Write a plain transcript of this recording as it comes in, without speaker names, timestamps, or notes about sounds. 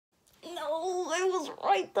was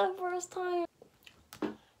right the first time.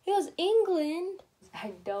 It was England.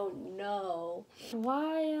 I don't know.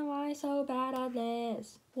 Why am I so bad at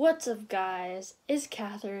this? What's up, guys? It's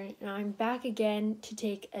Catherine, and I'm back again to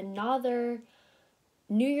take another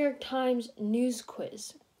New York Times news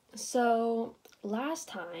quiz. So, last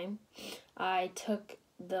time I took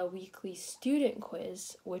the weekly student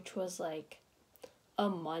quiz, which was like a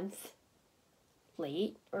month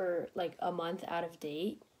late or like a month out of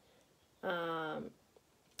date.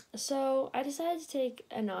 So I decided to take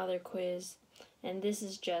another quiz, and this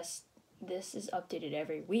is updated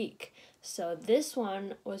every week. So this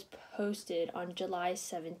one was posted on July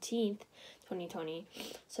 17th, 2020.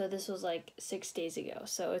 So this was like 6 days ago.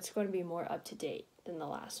 So it's going to be more up to date than the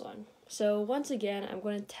last one. So once again, I'm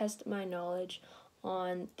going to test my knowledge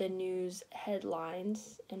on the news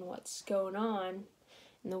headlines and what's going on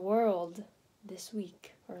in the world this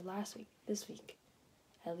week, or last week, this week,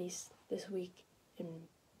 at least this week in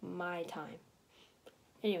my time.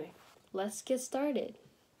 Anyway, let's get started.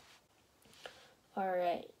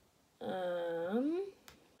 Alright,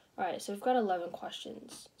 so we've got 11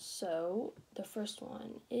 questions. So the first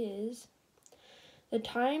one is, the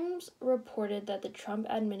Times reported that the Trump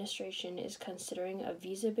administration is considering a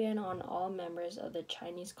visa ban on all members of the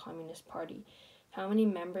Chinese Communist Party. How many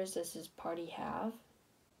members does this party have?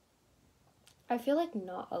 I feel like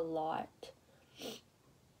not a lot.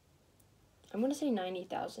 I'm going to say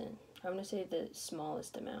 90,000. I'm going to say the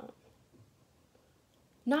smallest amount.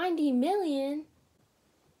 90 million?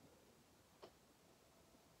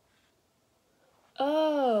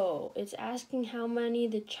 Oh, it's asking how many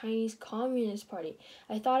the Chinese Communist Party.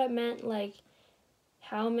 I thought it meant like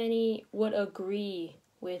how many would agree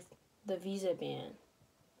with the visa ban.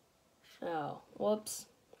 Oh, whoops.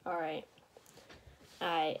 Alright.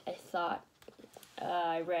 I thought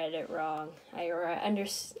I read it wrong.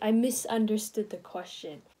 I misunderstood the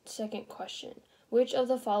question. Second question. Which of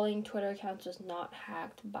the following Twitter accounts was not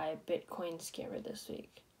hacked by a Bitcoin scammer this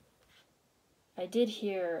week? I did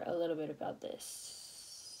hear a little bit about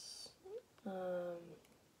this. I'm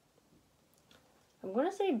going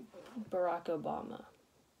to say Barack Obama.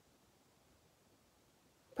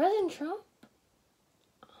 President Trump?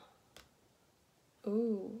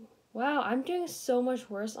 Ooh. Wow, I'm doing so much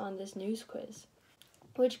worse on this news quiz.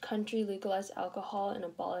 Which country legalized alcohol and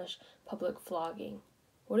abolished public flogging?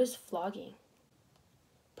 What is flogging?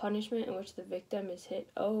 Punishment in which the victim is hit.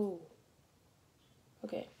 Oh.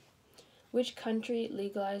 Okay. Which country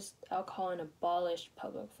legalized alcohol and abolished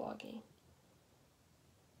public flogging?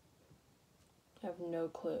 I have no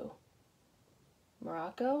clue.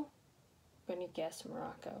 Morocco? I'm gonna guess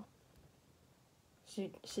Morocco.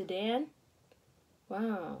 Sudan?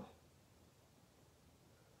 Wow.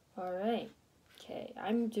 Alright. Okay,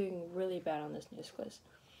 I'm doing really bad on this news quiz.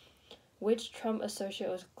 Which Trump associate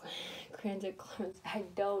was granted clearance? I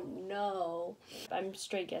don't know. I'm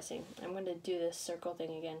straight guessing. I'm gonna do this circle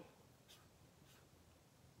thing again.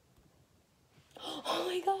 Oh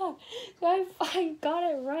my god! I got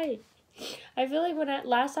it right. I feel like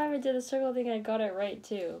last time I did the circle thing, I got it right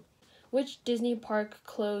too. Which Disney park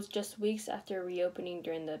closed just weeks after reopening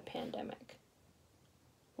during the pandemic?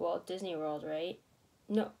 Well, Disney World, right?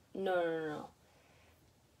 No.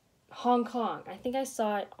 Hong Kong. I think I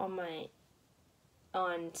saw it on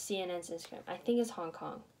CNN's Instagram. I think it's Hong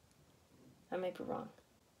Kong. I might be wrong.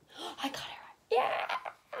 I got it right. Yeah!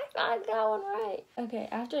 I got that one right. Okay,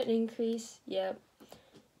 after an increase, yep.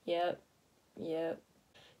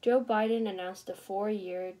 Joe Biden announced a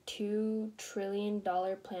 4-year, $2 trillion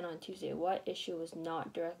plan on Tuesday. What issue was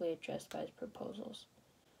not directly addressed by his proposals?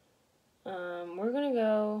 We're gonna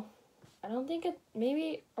go,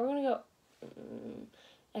 maybe we're gonna go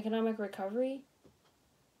economic recovery?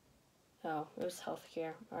 Oh, it was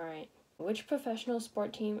healthcare. Alright. Which professional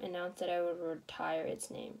sport team announced that I would retire its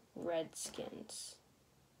name? Redskins.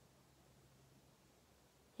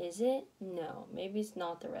 Is it? No, maybe it's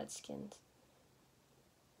not the Redskins.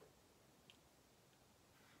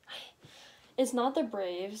 It's not the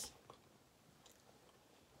Braves.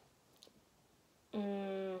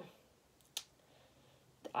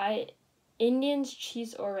 Indians,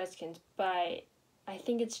 Chiefs, or Redskins, but I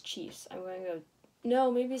think it's Chiefs. I'm going to go,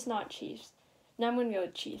 no, maybe it's not Chiefs. Now I'm going to go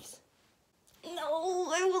with Chiefs. No,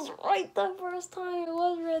 I was right the first time. It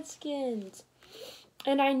was Redskins.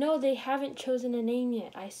 And I know they haven't chosen a name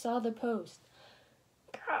yet. I saw the post.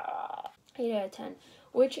 8 out of 10.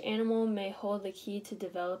 Which animal may hold the key to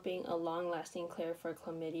developing a long-lasting cure for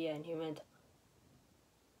chlamydia in humans?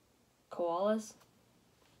 Koalas?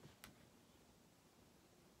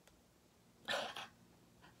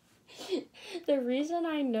 The reason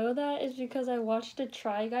I know that is because I watched a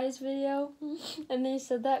Try Guys video, and they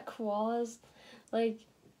said that koalas, like,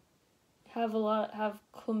 have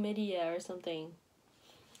chlamydia or something.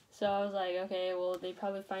 So I was like, okay, well, they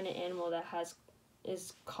probably find an animal that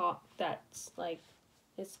it's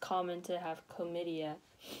common to have chlamydia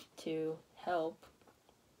to help.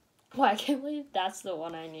 Well, I can't believe that's the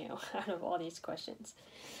one I knew out of all these questions.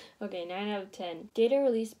 Okay, 9 out of 10. Data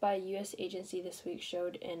released by a U.S. agency this week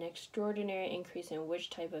showed an extraordinary increase in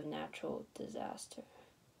which type of natural disaster?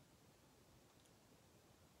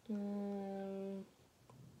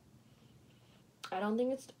 I don't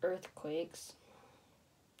think it's earthquakes.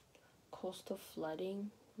 Coastal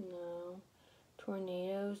flooding? No.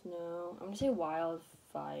 Tornadoes? No. I'm gonna say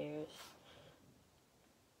wildfires.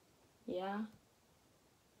 Yeah?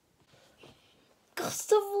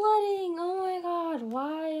 Coastal flooding! Oh my god,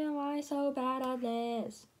 why am I so bad at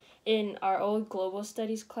this? In our old global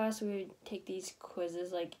studies class, we would take these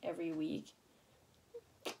quizzes like every week.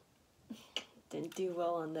 Didn't do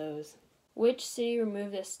well on those. Which city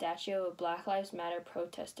removed a statue of a Black Lives Matter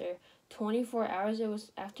protester 24 hours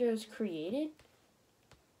after it was created?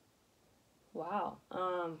 Wow.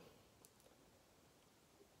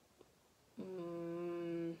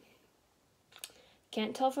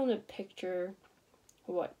 Can't tell from the picture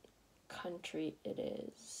what country it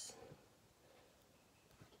is.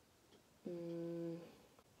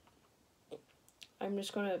 I'm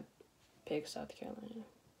just gonna pick South Carolina.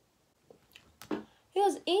 It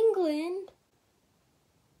was England.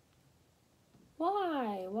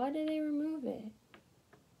 Why? Why did they remove it?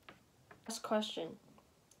 Last question.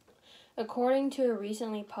 According to a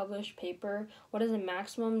recently published paper, what is the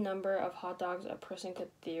maximum number of hot dogs a person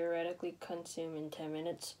could theoretically consume in 10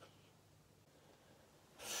 minutes?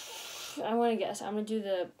 I want to guess. I'm going to do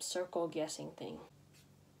the circle guessing thing.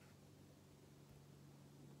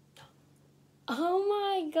 Oh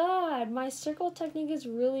my god, my circle technique is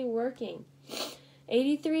really working.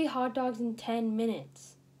 83 hot dogs in 10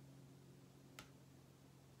 minutes.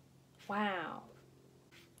 Wow.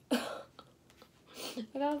 I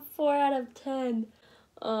got 4 out of 10.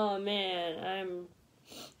 Oh man, I'm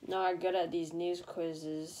not good at these news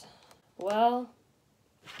quizzes. Well,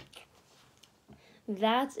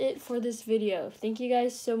 that's it for this video. Thank you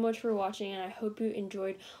guys so much for watching, and I hope you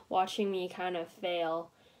enjoyed watching me kind of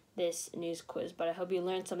fail this news quiz. But I hope you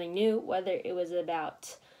learned something new, whether it was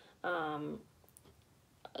about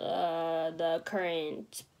the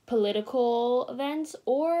current political events,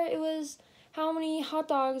 or it was how many hot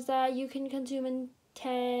dogs that you can consume in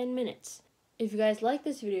 10 minutes. If you guys like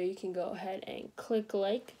this video, you can go ahead and click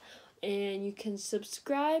like, and you can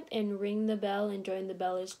subscribe and ring the bell and join the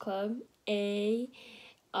Bellers Club. And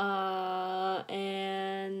I'll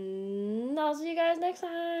see you guys next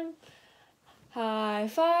time. High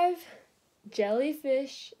five,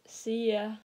 jellyfish, see ya.